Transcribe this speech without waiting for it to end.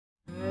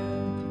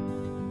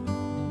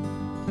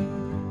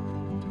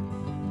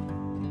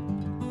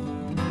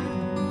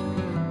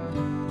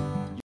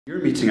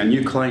meeting a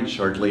new client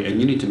shortly and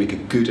you need to make a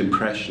good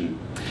impression.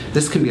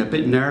 This can be a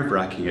bit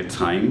nerve-wracking at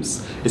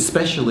times,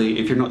 especially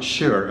if you're not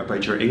sure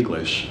about your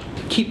English.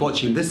 Keep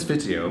watching this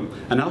video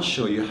and I'll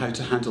show you how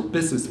to handle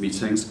business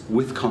meetings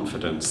with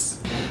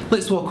confidence.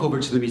 Let's walk over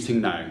to the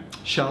meeting now,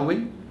 shall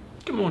we?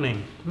 Good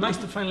morning. Nice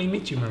to finally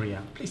meet you,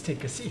 Maria. Please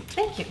take a seat.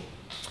 Thank you.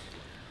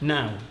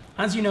 Now,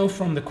 as you know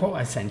from the quote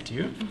I sent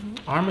you,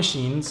 our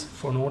machines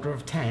for an order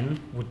of 10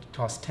 would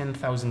cost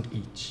 10,000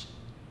 each.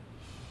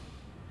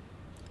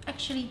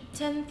 Actually,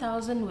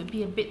 10,000 would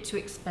be a bit too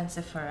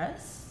expensive for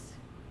us.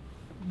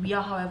 We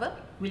are, however,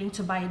 willing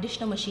to buy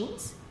additional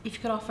machines if you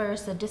could offer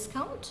us a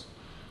discount.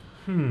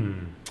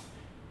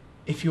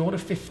 If you order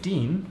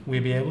 15,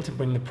 we'll be able to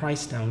bring the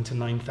price down to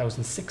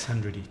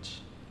 9,600 each.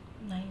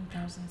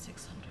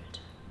 9,600.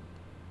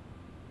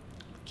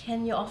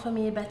 Can you offer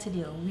me a better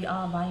deal? We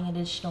are buying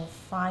additional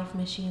 5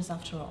 machines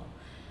after all.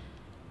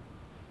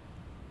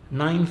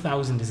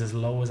 9,000 is as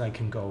low as I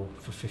can go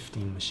for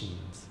 15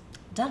 machines.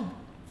 Done.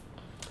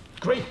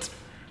 Great.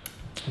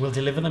 We'll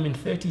deliver them in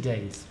 30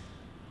 days.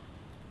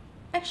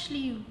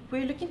 Actually,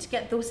 we're looking to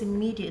get those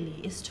immediately.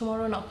 Is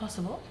tomorrow not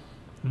possible?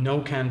 No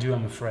can do,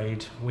 I'm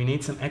afraid. We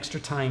need some extra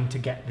time to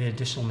get the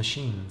additional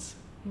machines.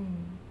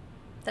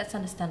 That's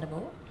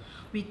understandable.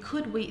 We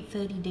could wait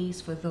 30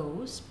 days for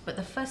those, but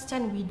the first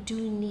 10 we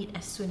do need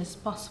as soon as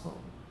possible.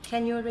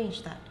 Can you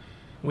arrange that?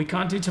 We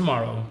can't do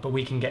tomorrow, but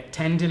we can get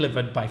 10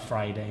 delivered by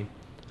Friday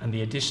and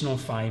the additional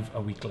 5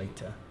 a week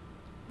later.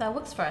 That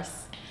works for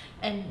us.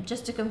 And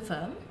just to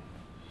confirm,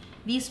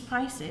 these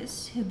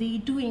prices, they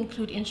do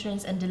include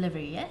insurance and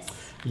delivery,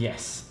 yes?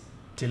 Yes.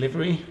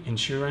 Delivery,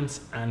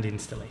 insurance and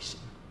installation.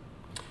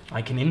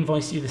 I can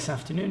invoice you this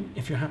afternoon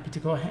if you're happy to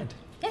go ahead.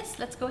 Yes,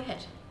 let's go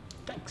ahead.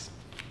 Thanks.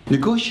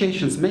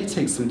 Negotiations may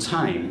take some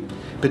time,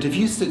 but if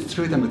you sit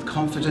through them with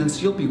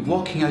confidence, you'll be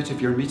walking out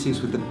of your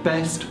meetings with the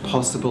best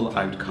possible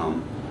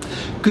outcome.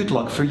 Good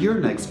luck for your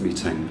next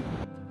meeting.